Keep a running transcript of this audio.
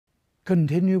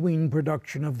Continuing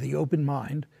production of The Open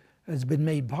Mind has been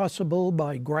made possible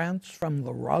by grants from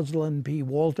the Rosalind P.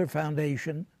 Walter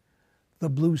Foundation, the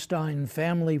Bluestein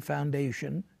Family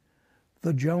Foundation,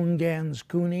 the Joan Gans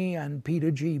Cuny and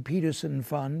Peter G. Peterson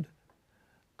Fund,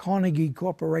 Carnegie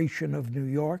Corporation of New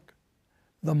York,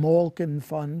 the Malkin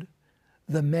Fund,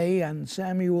 the May and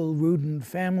Samuel Rudin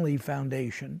Family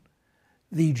Foundation,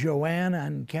 the Joanne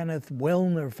and Kenneth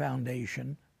Wellner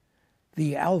Foundation,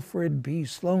 the Alfred P.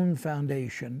 Sloan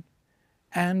Foundation,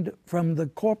 and from the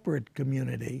corporate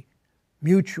community,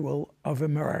 Mutual of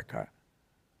America.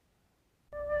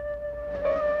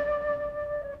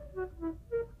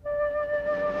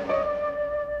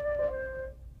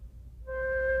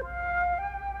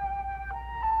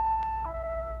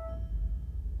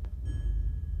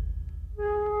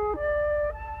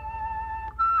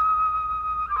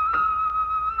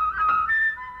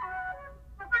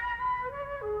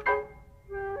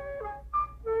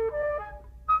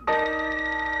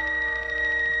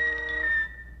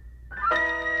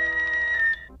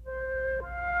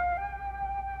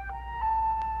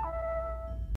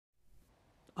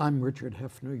 I'm Richard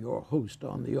Heffner, your host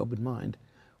on The Open Mind,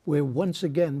 where once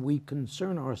again we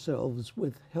concern ourselves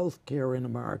with health care in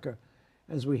America,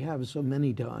 as we have so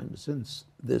many times since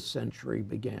this century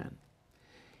began.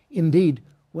 Indeed,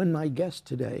 when my guest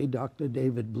today, Dr.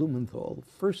 David Blumenthal,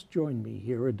 first joined me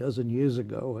here a dozen years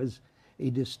ago as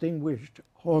a distinguished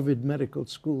Harvard Medical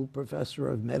School professor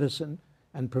of medicine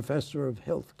and professor of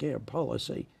healthcare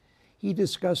policy, he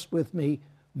discussed with me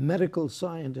medical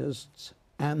scientists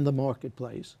and the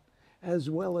marketplace, as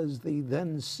well as the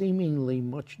then seemingly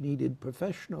much-needed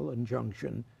professional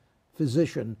injunction,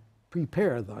 physician,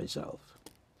 prepare thyself.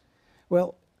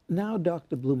 Well, now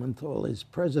Dr. Blumenthal is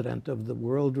president of the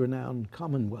world-renowned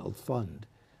Commonwealth Fund,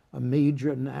 a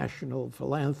major national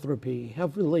philanthropy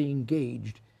heavily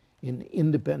engaged in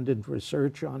independent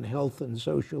research on health and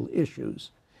social issues.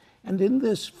 And in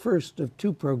this first of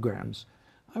two programs,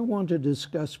 I want to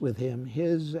discuss with him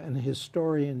his and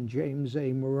historian James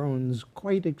A. Marone's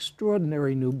quite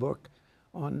extraordinary new book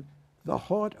on the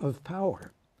heart of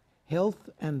power, health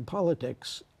and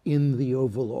politics in the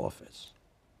Oval Office.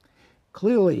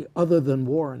 Clearly, other than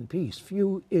war and peace,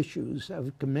 few issues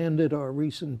have commanded our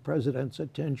recent president's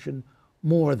attention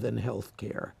more than health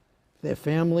care, their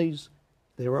families,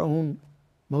 their own,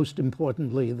 most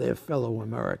importantly, their fellow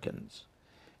Americans.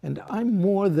 And I'm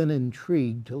more than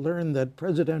intrigued to learn that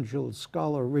presidential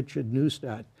scholar Richard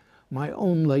Neustadt, my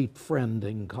own late friend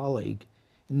and colleague,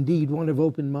 indeed one of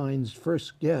Open Mind's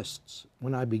first guests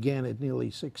when I began it nearly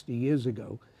 60 years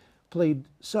ago, played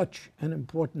such an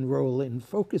important role in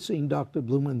focusing Dr.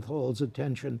 Blumenthal's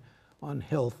attention on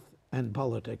health and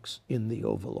politics in the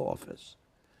Oval Office.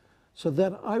 So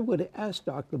that I would ask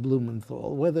Dr.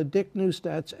 Blumenthal whether Dick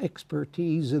Neustadt's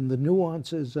expertise in the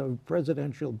nuances of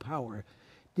presidential power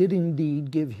did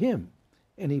indeed give him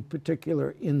any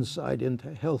particular insight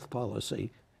into health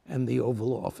policy and the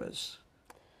Oval Office.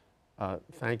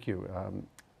 Thank you.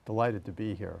 Delighted to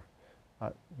be here.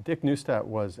 Dick Neustadt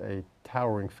was a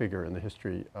towering figure in the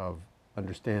history of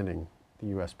understanding the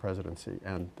U.S. presidency,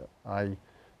 and I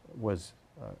was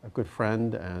a good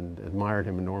friend and admired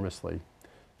him enormously.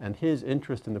 And his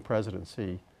interest in the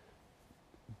presidency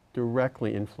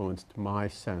directly influenced my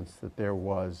sense that there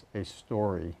was a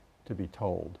story to be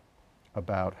told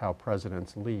about how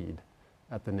presidents lead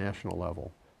at the national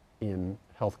level in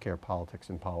healthcare politics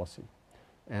and policy.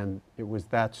 And it was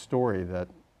that story that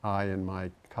I and my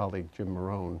colleague Jim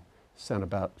Marone set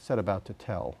about to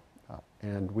tell.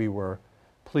 And we were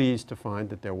pleased to find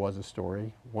that there was a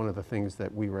story. One of the things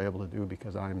that we were able to do,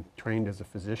 because I'm trained as a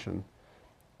physician,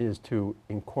 is to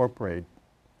incorporate,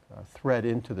 thread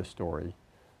into the story,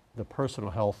 the personal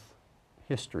health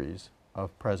histories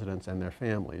of presidents and their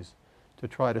families, to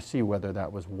try to see whether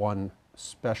that was one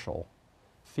special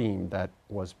theme that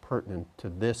was pertinent to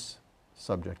this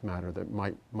subject matter that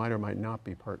might or might not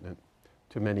be pertinent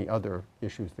to many other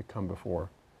issues that come before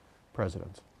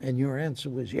presidents. And your answer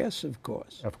was yes, of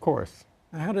course. Of course.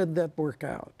 How did that work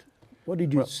out? What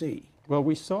did you see? Well,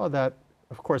 we saw that,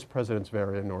 of course, presidents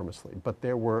vary enormously, but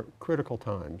there were critical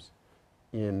times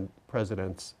in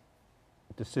presidents'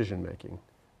 decision-making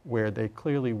where they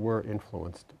clearly were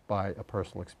influenced by a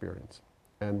personal experience.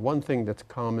 And one thing that's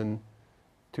common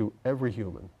to every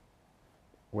human,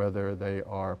 whether they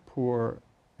are poor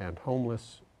and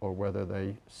homeless or whether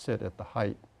they sit at the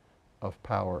height of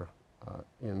power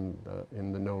in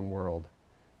the known world,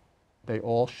 they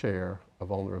all share a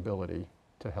vulnerability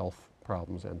to health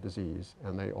problems and disease,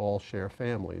 and they all share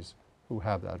families who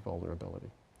have that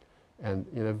vulnerability. And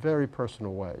in a very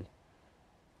personal way,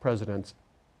 presidents,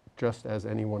 just as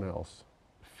anyone else,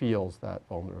 feels that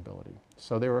vulnerability.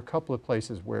 So there were a couple of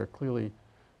places where it clearly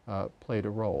played a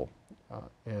role.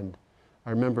 And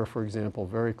I remember, for example,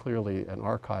 very clearly an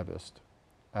archivist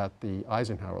at the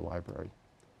Eisenhower Library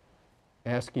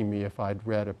asking me if I'd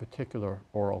read a particular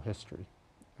oral history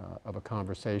of a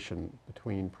conversation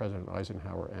between President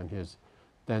Eisenhower and his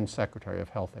then Secretary of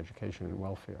Health, Education, and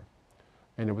Welfare.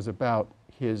 And it was about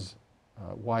his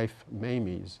wife,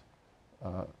 Mamie's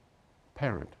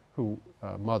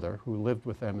mother, who lived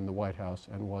with them in the White House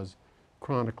and was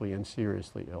chronically and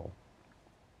seriously ill.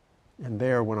 And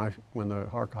there, when the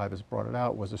archivist brought it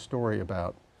out, was a story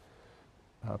about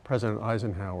President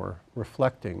Eisenhower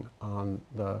reflecting on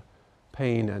the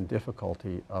pain and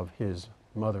difficulty of his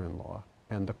mother-in-law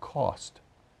and the cost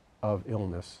of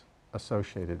illness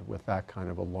associated with that kind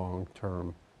of a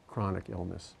long-term chronic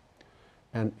illness.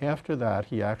 And after that,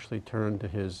 he actually turned to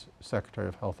his Secretary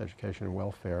of Health, Education, and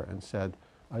Welfare and said,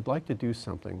 "I'd like to do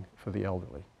something for the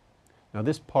elderly." Now,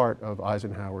 this part of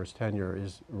Eisenhower's tenure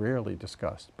is rarely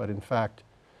discussed, but in fact,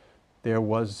 there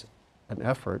was an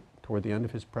effort toward the end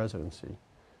of his presidency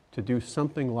to do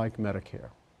something like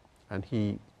Medicare. And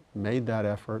he made that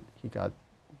effort. He got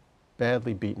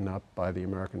badly beaten up by the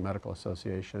American Medical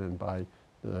Association and by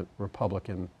the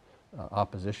Republican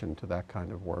opposition to that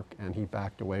kind of work, and he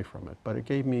backed away from it. But it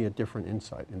gave me a different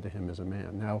insight into him as a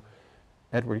man. Now,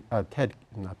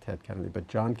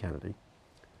 John Kennedy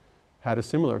had a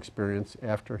similar experience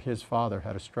after his father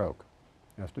had a stroke,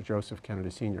 after Joseph Kennedy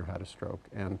Sr. had a stroke.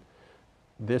 And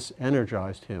this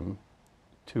energized him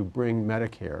to bring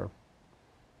Medicare,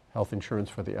 health insurance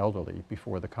for the elderly,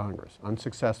 before the Congress,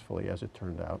 unsuccessfully as it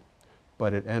turned out,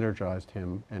 but it energized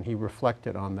him, and he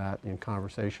reflected on that in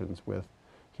conversations with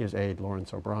his aide,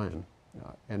 Lawrence O'Brien.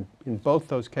 And in both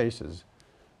those cases,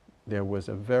 there was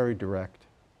a very direct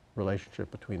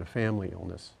relationship between a family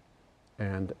illness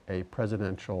and a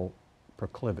presidential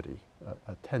proclivity,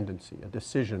 a tendency, a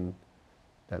decision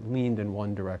that leaned in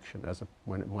one direction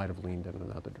when it might have leaned in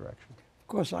another direction. Of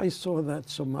course, I saw that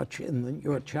so much in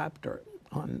your chapter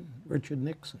on Richard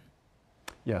Nixon.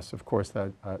 Yes, of course,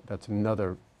 that's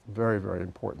another very, very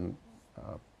important,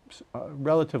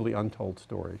 relatively untold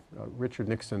story. Richard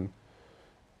Nixon,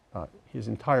 his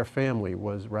entire family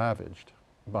was ravaged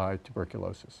by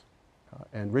tuberculosis.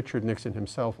 And Richard Nixon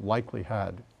himself likely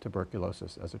had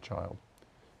tuberculosis as a child.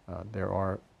 There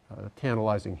are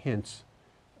tantalizing hints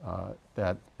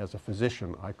that, as a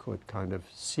physician, I could kind of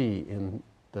see in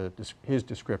his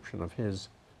description of his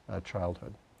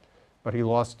childhood. But he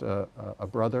lost a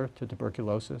brother to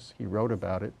tuberculosis. He wrote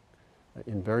about it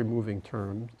in very moving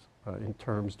terms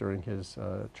during his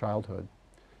childhood.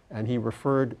 And he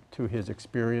referred to his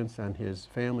experience and his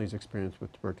family's experience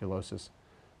with tuberculosis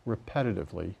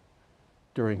repetitively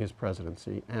during his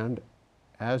presidency. And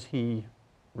as he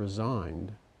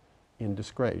resigned in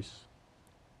disgrace,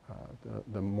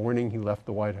 the morning he left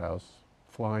the White House,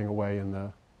 flying away in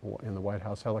the White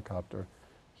House helicopter,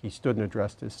 he stood and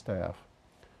addressed his staff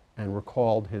and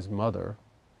recalled his mother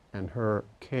and her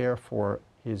care for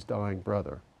his dying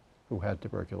brother who had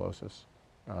tuberculosis.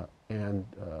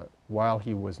 While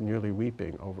he was nearly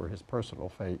weeping over his personal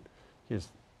fate, his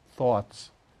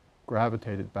thoughts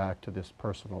gravitated back to this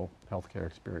personal healthcare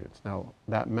experience. Now,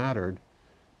 that mattered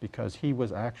because he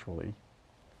was actually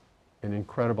an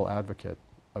incredible advocate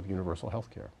of universal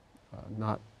healthcare.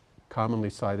 Not commonly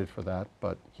cited for that,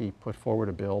 but he put forward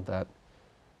a bill that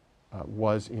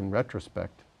was, in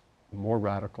retrospect, more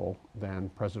radical than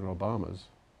President Obama's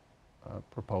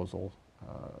proposal,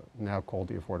 now called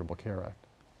the Affordable Care Act.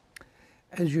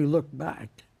 As you look back,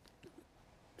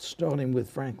 starting with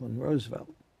Franklin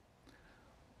Roosevelt,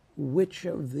 which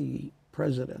of the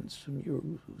presidents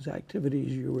whose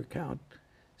activities you recount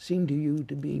seem to you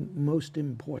to be most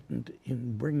important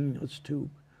in bringing us to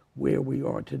where we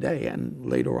are today? And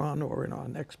later on, or in our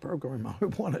next program, I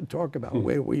want to talk about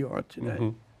where we are today.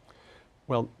 Mm-hmm.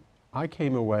 Well, I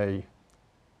came away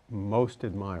most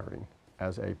admiring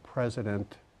as a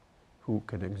president who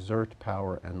can exert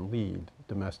power and lead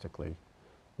domestically,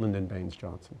 Lyndon Baines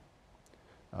Johnson.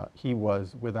 He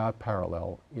was without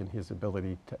parallel in his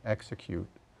ability to execute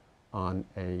on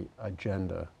an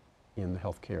agenda in the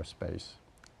healthcare space.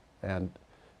 And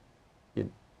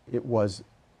it was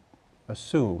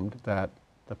assumed that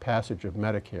the passage of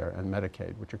Medicare and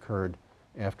Medicaid, which occurred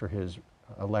after his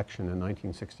election in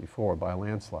 1964 by a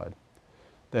landslide,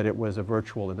 that it was a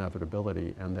virtual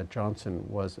inevitability and that Johnson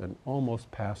was an almost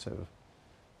passive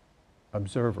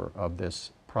observer of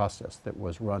this process that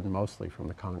was run mostly from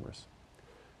the Congress.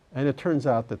 And it turns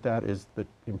out that that is the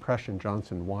impression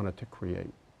Johnson wanted to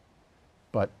create.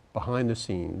 But behind the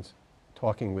scenes,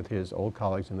 talking with his old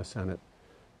colleagues in the Senate,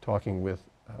 talking with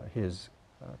his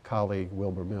colleague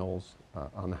Wilbur Mills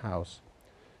on the House,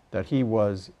 that he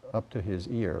was up to his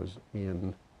ears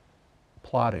in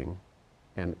plotting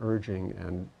and urging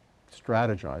and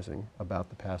strategizing about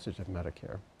the passage of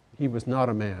Medicare. He was not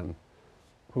a man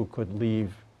who could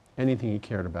leave anything he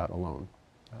cared about alone.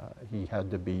 He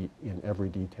had to be in every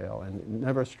detail, and it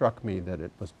never struck me that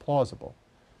it was plausible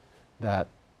that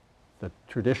the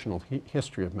traditional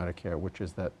history of Medicare, which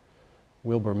is that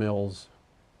Wilbur Mills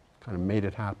kind of made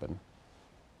it happen,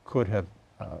 could have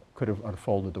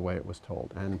unfolded the way it was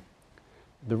told. And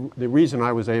the reason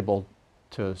I was able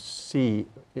to see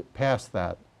it past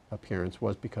that appearance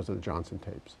was because of the Johnson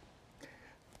tapes.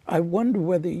 I wonder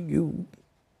whether you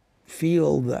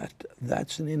feel that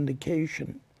that's an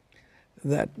indication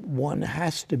that one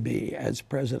has to be, as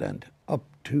president, up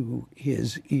to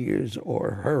his ears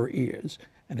or her ears,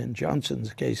 and in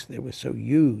Johnson's case they were so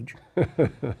huge,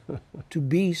 to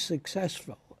be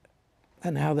successful,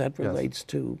 and how that relates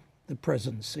to the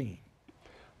present scene.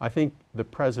 I think the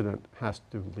president has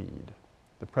to lead.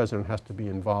 The president has to be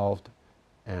involved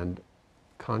and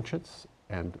conscious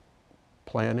and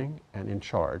planning and in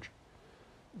charge.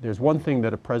 There's one thing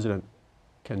that a president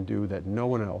can do that no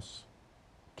one else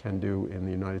can do in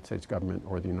the United States government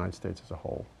or the United States as a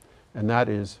whole, and that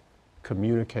is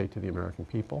communicate to the American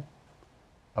people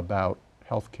about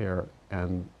health care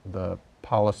and the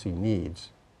policy needs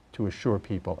to assure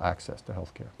people access to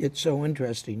health care. It's so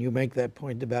interesting you make that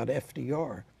point about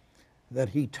FDR, that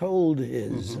he told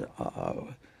his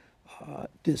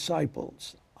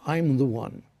disciples, I'm the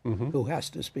one who has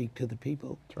to speak to the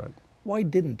people. That's right. Why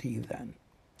didn't he then?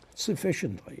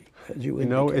 Sufficiently, as you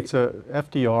indicate. No,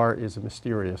 FDR is a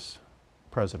mysterious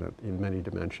president in many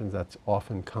dimensions. That's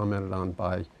often commented on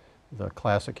by the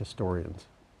classic historians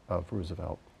of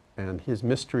Roosevelt. And his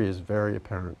mystery is very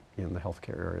apparent in the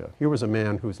healthcare area. Here was a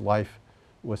man whose life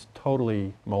was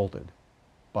totally molded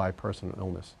by personal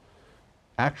illness.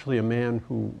 Actually a man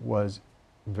who was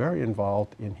very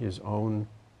involved in his own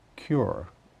cure,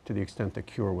 to the extent that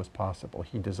cure was possible.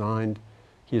 He designed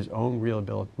his own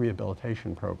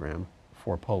rehabilitation program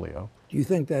for polio. Do you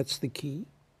think that's the key?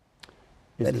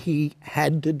 That he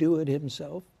had to do it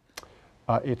himself?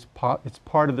 It's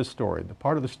part of the story. The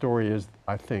part of the story is,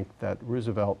 I think, that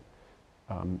Roosevelt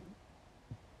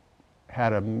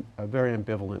had a very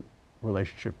ambivalent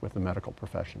relationship with the medical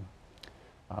profession.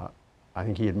 I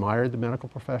think he admired the medical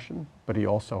profession, but he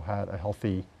also had a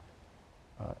healthy...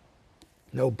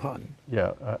 no pun.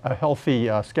 Yeah, a healthy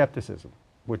skepticism,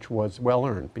 which was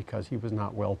well-earned because he was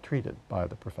not well treated by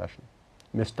the profession.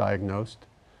 Misdiagnosed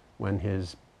when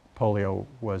his polio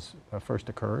was first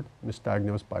occurred,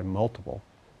 misdiagnosed by multiple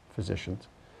physicians,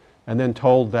 and then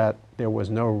told that there was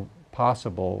no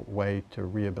possible way to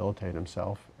rehabilitate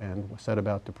himself, and set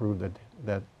about to prove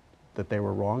that they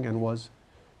were wrong and was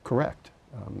correct.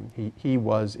 He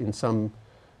was in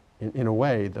a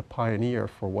way the pioneer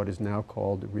for what is now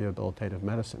called rehabilitative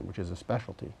medicine, which is a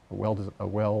specialty, a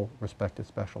well-respected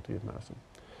specialty of medicine.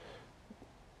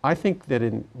 I think that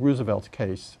in Roosevelt's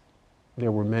case,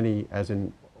 there were many, as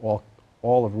in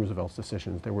all of Roosevelt's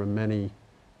decisions, there were many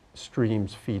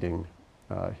streams feeding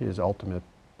his ultimate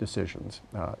decisions.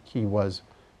 He was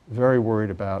very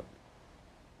worried about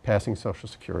passing Social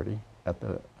Security at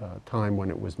the time when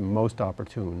it was most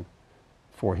opportune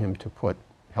for him to put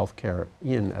health care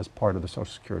in as part of the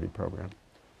Social Security program.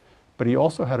 But he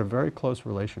also had a very close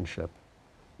relationship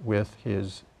with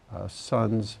his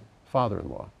son's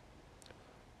father-in-law,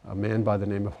 a man by the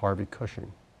name of Harvey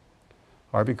Cushing.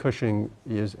 Harvey Cushing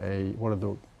is one of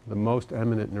the most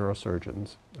eminent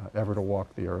neurosurgeons ever to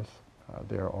walk the earth.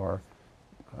 There are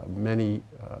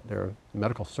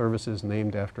medical services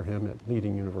named after him at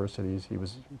leading universities. He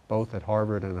was both at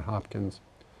Harvard and at Hopkins.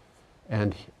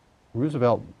 And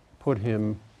Roosevelt put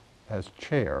him as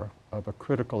chair of a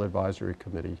critical advisory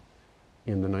committee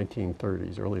in the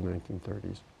 1930s, early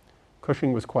 1930s.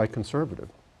 Cushing was quite conservative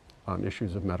on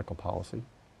issues of medical policy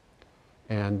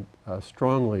and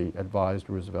strongly advised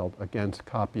Roosevelt against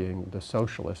copying the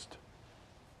socialist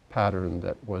pattern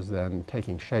that was then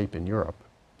taking shape in Europe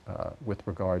with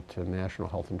regard to national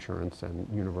health insurance and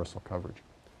universal coverage.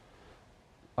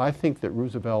 I think that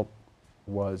Roosevelt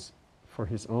was, for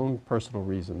his own personal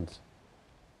reasons,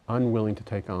 unwilling to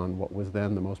take on what was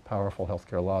then the most powerful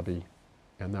healthcare lobby,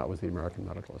 and that was the American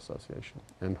Medical Association.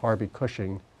 And Harvey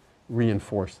Cushing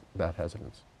reinforced that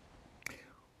hesitance.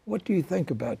 What do you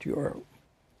think about your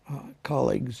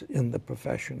colleagues in the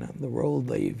profession and the role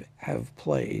they have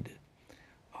played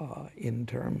in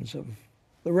terms of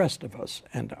the rest of us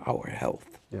and our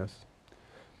health? Yes.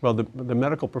 Well, the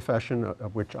medical profession,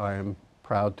 of which I am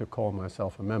proud to call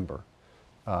myself a member,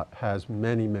 has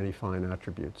many, many fine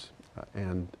attributes.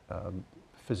 and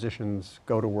physicians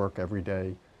go to work every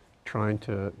day trying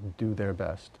to do their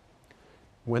best.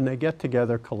 When they get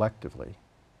together collectively,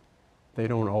 they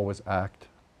don't always act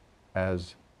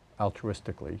as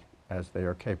altruistically as they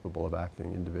are capable of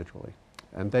acting individually.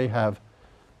 And they have,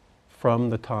 from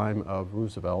the time of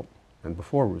Roosevelt and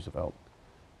before Roosevelt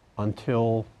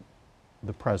until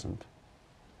the present,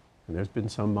 and there's been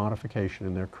some modification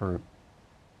in their current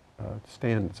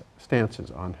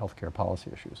stances on healthcare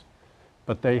policy issues,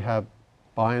 but they have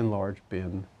by and large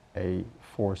been a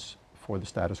force for the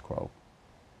status quo,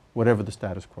 whatever the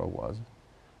status quo was,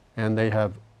 and they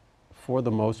have, for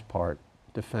the most part,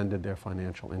 defended their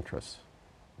financial interests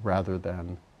rather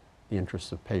than the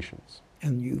interests of patients.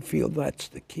 And you feel that's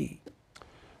the key?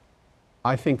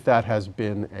 I think that has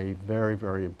been a very,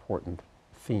 very important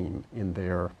theme in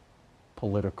their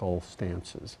political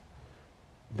stances.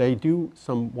 They do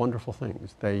some wonderful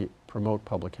things. They promote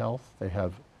public health. They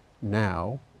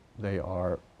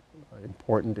are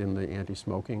important in the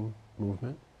anti-smoking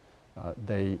movement.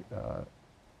 They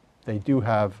do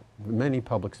have many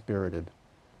public-spirited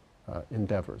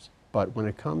endeavors. But when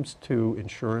it comes to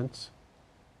insurance,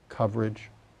 coverage,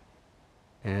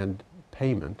 and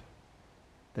payment,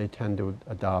 they tend to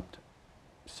adopt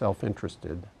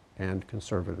self-interested and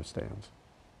conservative stands.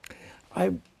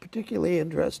 I'm particularly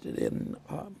interested in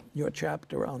your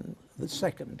chapter on the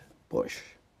second Bush,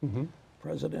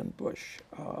 President Bush.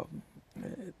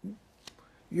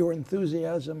 Your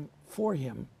enthusiasm for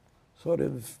him sort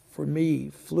of, for me,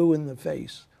 flew in the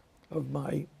face of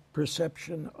my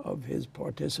perception of his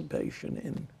participation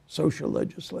in social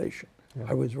legislation. Yeah.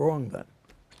 I was wrong then.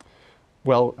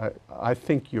 Well, I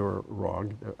think you're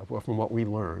wrong. From what we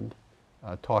learned,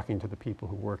 talking to the people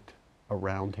who worked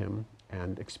around him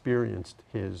and experienced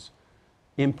his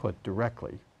input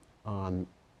directly on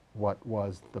what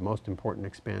was the most important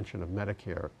expansion of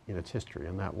Medicare in its history,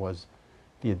 and that was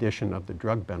the addition of the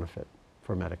drug benefit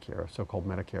for Medicare, so-called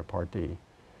Medicare Part D.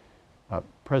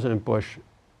 President Bush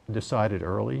decided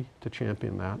early to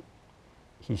champion that.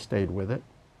 He stayed with it.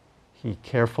 He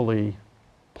carefully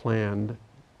planned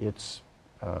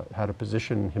how to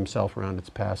position himself around its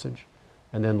passage,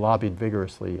 and then lobbied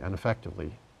vigorously and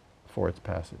effectively for its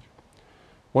passage.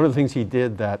 One of the things he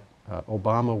did that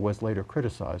Obama was later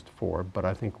criticized for, but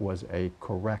I think was a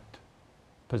correct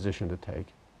position to take,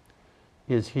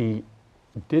 is he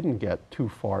didn't get too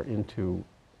far into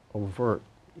overt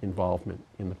involvement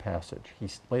in the passage. He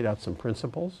laid out some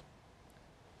principles,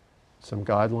 some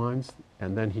guidelines,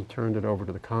 and then he turned it over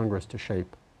to the Congress to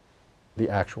shape the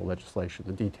actual legislation,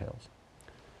 the details.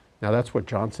 Now that's what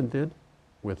Johnson did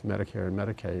with Medicare and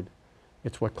Medicaid.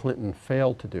 It's what Clinton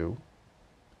failed to do,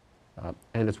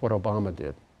 and it's what Obama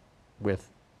did with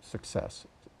success.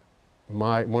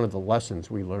 One of the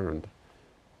lessons we learned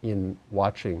in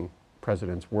watching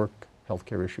presidents work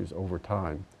healthcare issues over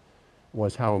time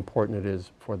was how important it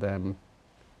is for them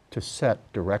to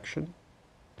set direction,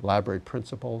 elaborate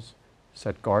principles,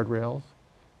 set guardrails,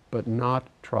 but not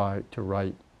try to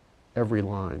write every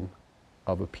line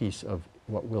of a piece of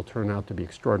what will turn out to be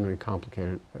extraordinarily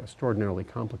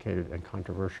complicated and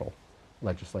controversial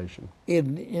legislation.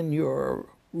 In your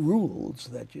rules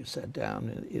that you set down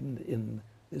in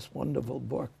this wonderful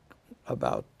book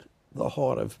about the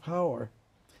heart of power,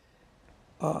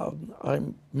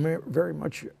 I'm very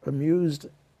much amused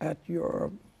at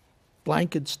your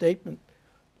blanket statement,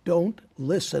 don't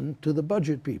listen to the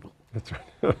budget people. That's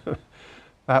right.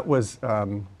 That was,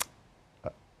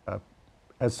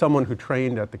 as someone who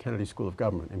trained at the Kennedy School of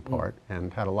Government in part,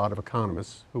 and had a lot of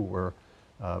economists who were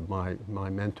my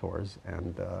mentors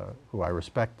and who I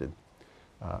respected,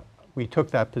 we took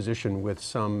that position with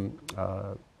some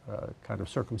kind of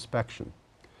circumspection.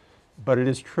 But it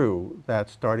is true that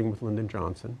starting with Lyndon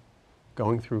Johnson,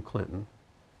 going through Clinton,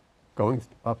 going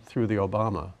up through the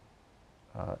Obama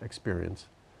experience,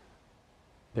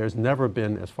 there's never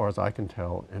been, as far as I can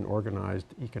tell, an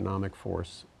organized economic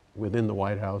force within the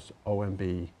White House,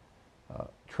 OMB,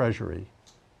 Treasury,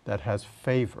 that has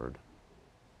favored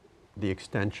the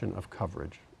extension of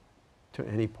coverage to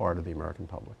any part of the American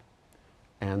public.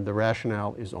 And the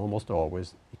rationale is almost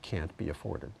always it can't be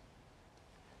afforded.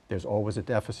 There's always a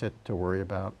deficit to worry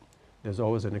about. There's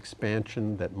always an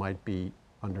expansion that might be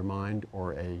undermined,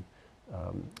 or a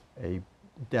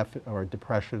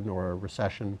depression or a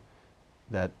recession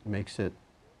that makes it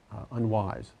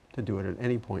unwise to do it at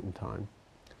any point in time.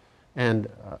 And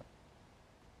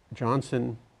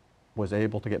Johnson was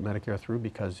able to get Medicare through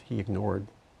because he ignored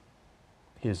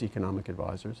his economic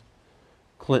advisors.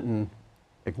 Clinton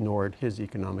ignored his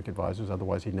economic advisors,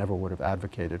 otherwise he never would have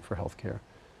advocated for health care.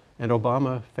 And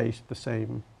Obama faced the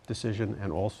same decision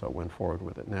and also went forward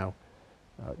with it. Now,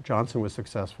 Johnson was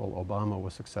successful, Obama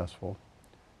was successful.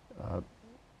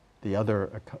 The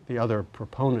other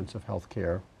proponents of health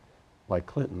care, like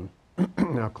Clinton,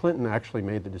 now Clinton actually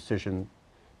made the decision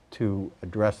to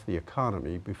address the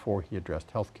economy before he addressed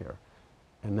health care.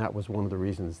 And that was one of the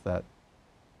reasons that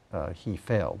he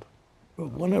failed. Well,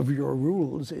 one of your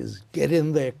rules is get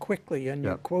in there quickly, and you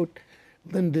Yep. quote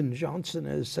Lyndon Johnson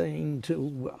as saying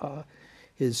to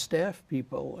his staff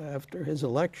people after his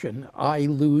election, "I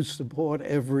lose support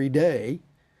every day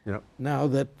Yep. now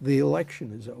that the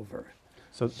election is over."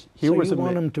 So So here was you a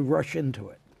want man, him to rush into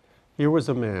it. here was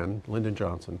a man, Lyndon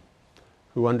Johnson,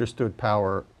 who understood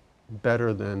power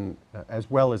better than, as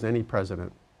well as any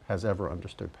president has ever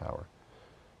understood power.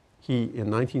 In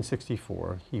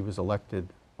 1964, he was elected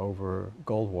over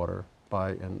Goldwater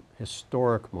by an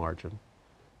historic margin,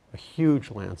 a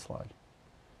huge landslide.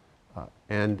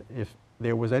 And if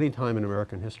there was any time in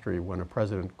American history when a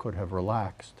president could have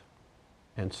relaxed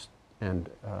and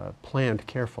planned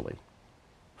carefully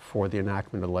for the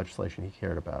enactment of legislation he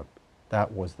cared about,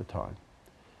 that was the time.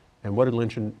 And what did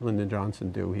Lyndon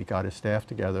Johnson do? He got his staff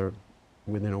together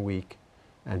within a week,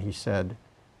 and he said,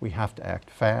 we have to act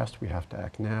fast, we have to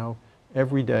act now.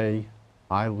 Every day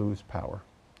I lose power.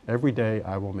 Every day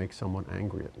I will make someone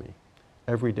angry at me.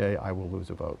 Every day I will lose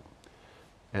a vote.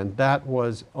 And that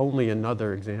was only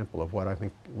another example of what I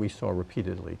think we saw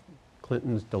repeatedly.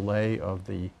 Clinton's delay of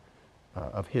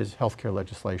his health care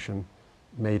legislation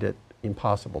made it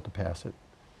impossible to pass it.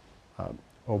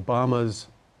 Obama's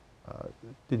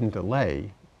didn't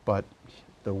delay, but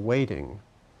the waiting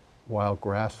while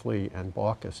Grassley and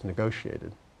Baucus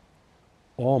negotiated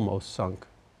almost sunk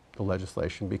the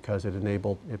legislation because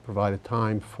it provided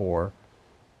time for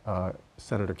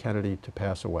Senator Kennedy to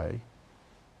pass away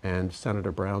and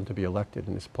Senator Brown to be elected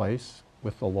in his place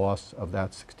with the loss of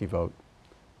that 60-vote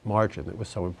margin that was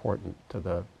so important to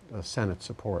the Senate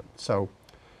support. So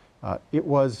it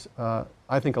was,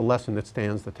 I think, a lesson that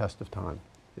stands the test of time.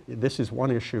 This is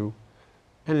one issue,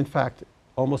 and in fact,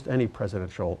 almost any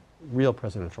real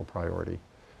presidential priority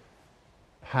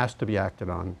has to be acted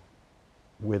on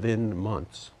within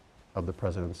months of the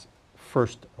president's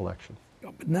first election.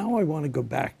 But now I want to go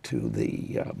back to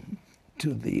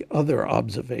the other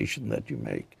observation that you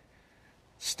make.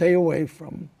 Stay away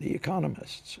from the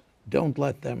economists. Don't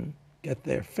let them get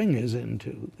their fingers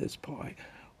into this pie.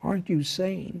 Aren't you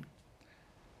saying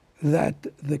that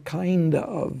the kind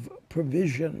of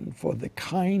provision for the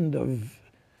kind of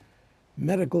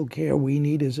medical care we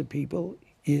need as a people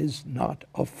is not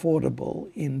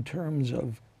affordable in terms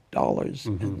of dollars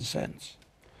and cents?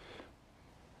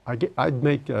 I'd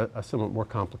make a somewhat more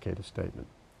complicated statement.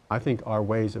 I think our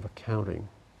ways of accounting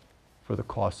for the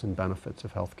costs and benefits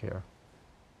of health care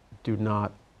do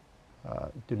not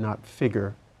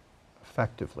figure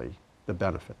effectively the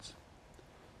benefits.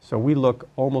 So we look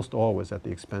almost always at the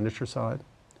expenditure side.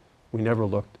 We never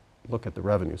look at the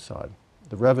revenue side.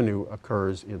 The revenue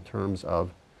occurs in terms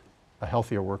of a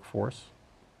healthier workforce,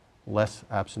 less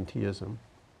absenteeism,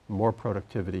 more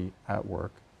productivity at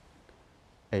work,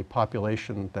 a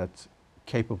population that's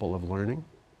capable of learning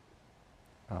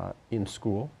in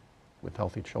school with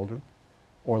healthy children,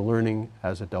 or learning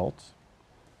as adults,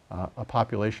 a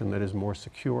population that is more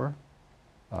secure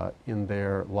in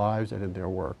their lives and in their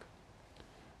work.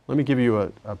 Let me give you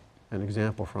an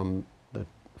example from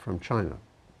China.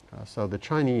 So the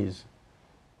Chinese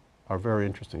are very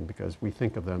interesting because we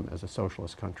think of them as a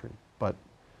socialist country, but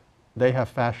they have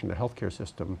fashioned a healthcare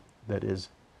system that is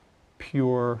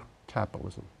pure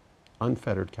capitalism,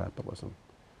 unfettered capitalism.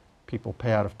 People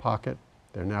pay out of pocket.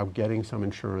 They're now getting some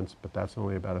insurance, but that's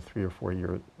only about 3 or 4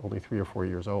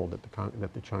 years old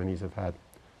that the Chinese have had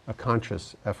a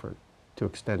conscious effort to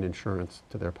extend insurance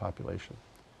to their population.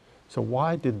 So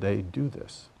why did they do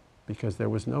this? Because there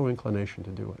was no inclination to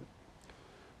do it.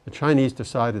 The Chinese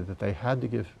decided that they had to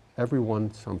give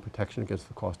everyone some protection against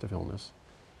the cost of illness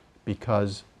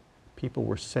because people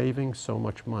were saving so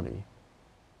much money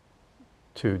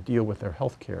to deal with their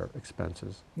health care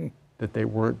expenses that they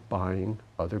weren't buying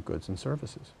other goods and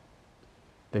services.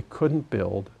 They couldn't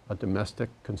build a domestic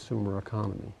consumer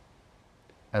economy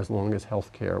as long as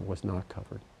health care was not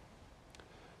covered.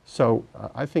 So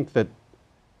I think that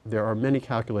there are many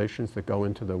calculations that go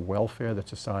into the welfare that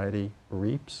society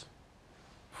reaps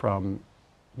from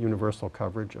universal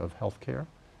coverage of health care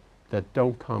that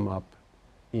don't come up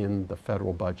in the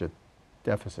federal budget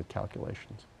deficit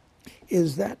calculations.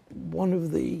 Is that one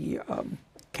of the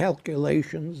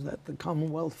calculations that the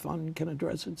Commonwealth Fund can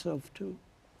address itself to?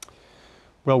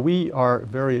 Well, we are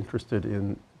very interested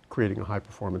in creating a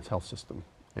high-performance health system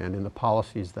and in the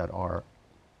policies that are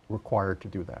required to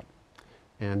do that.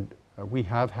 And we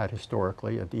have had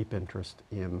historically a deep interest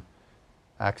in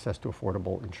access to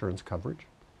affordable insurance coverage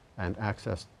and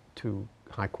access to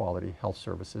high quality health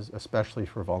services, especially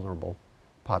for vulnerable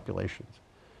populations.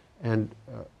 And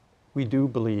we do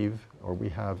believe, or we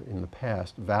have in the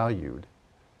past valued,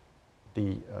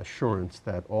 the assurance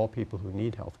that all people who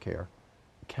need health care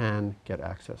can get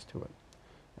access to it.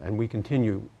 And we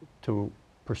continue to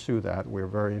pursue that. We're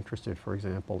very interested, for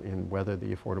example, in whether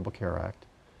the Affordable Care Act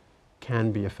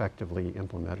can be effectively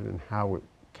implemented and how it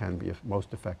can be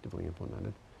most effectively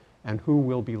implemented, and who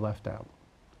will be left out.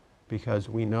 Because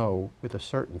we know with a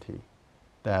certainty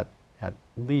that at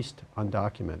least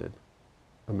undocumented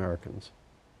Americans,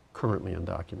 currently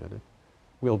undocumented,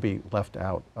 will be left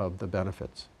out of the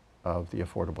benefits of the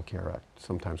Affordable Care Act,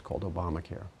 sometimes called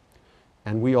Obamacare.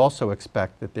 And we also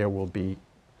expect that there will be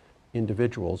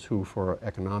individuals who, for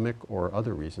economic or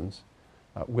other reasons,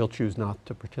 will choose not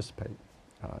to participate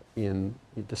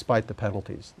despite the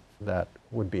penalties that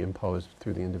would be imposed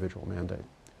through the individual mandate.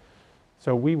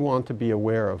 So we want to be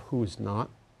aware of who's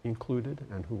not included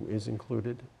and who is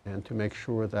included, and to make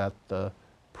sure that the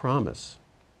promise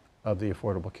of the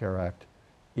Affordable Care Act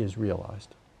is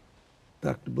realized.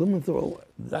 Dr. Blumenthal,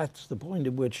 that's the point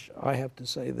at which I have to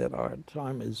say that our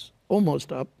time is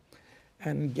almost up,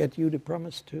 and get you to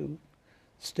promise to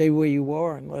stay where you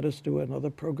are and let us do another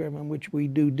program in which we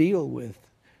do deal with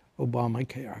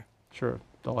Obamacare. Sure,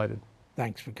 delighted.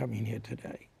 Thanks for coming here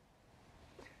today.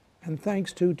 And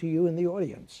thanks too to you in the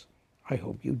audience. I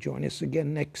hope you join us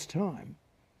again next time.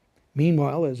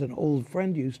 Meanwhile, as an old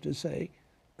friend used to say,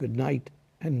 good night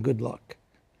and good luck.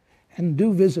 And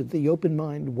do visit the Open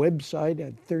Mind website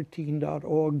at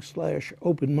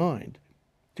 13.org/openmind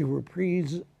to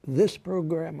reprise this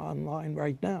program online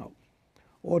right now,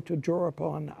 or to draw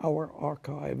upon our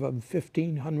archive of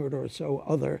 1,500 or so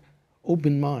other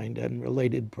Open Mind and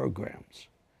related programs.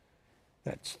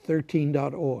 That's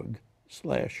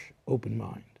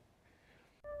 13.org/openmind.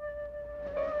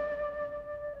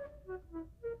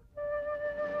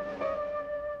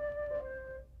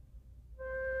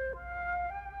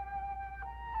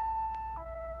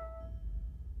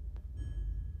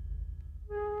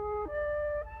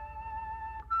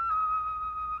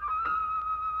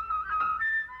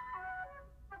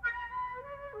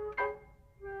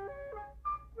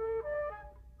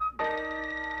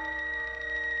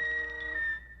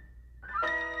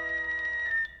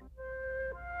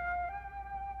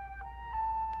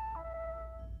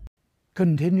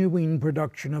 Continuing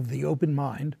production of The Open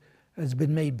Mind has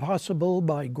been made possible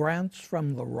by grants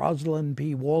from the Rosalind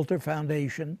P. Walter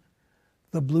Foundation,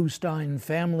 the Bluestein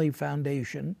Family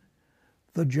Foundation,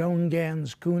 the Joan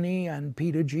Gans Cuny and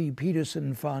Peter G.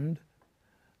 Peterson Fund,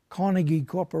 Carnegie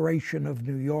Corporation of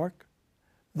New York,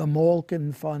 the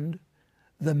Malkin Fund,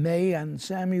 the May and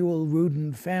Samuel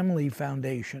Rudin Family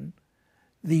Foundation,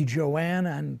 the Joanne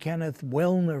and Kenneth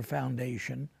Wellner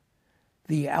Foundation,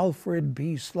 the Alfred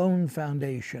P. Sloan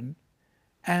Foundation,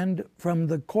 and from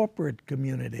the corporate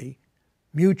community,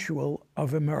 Mutual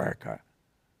of America.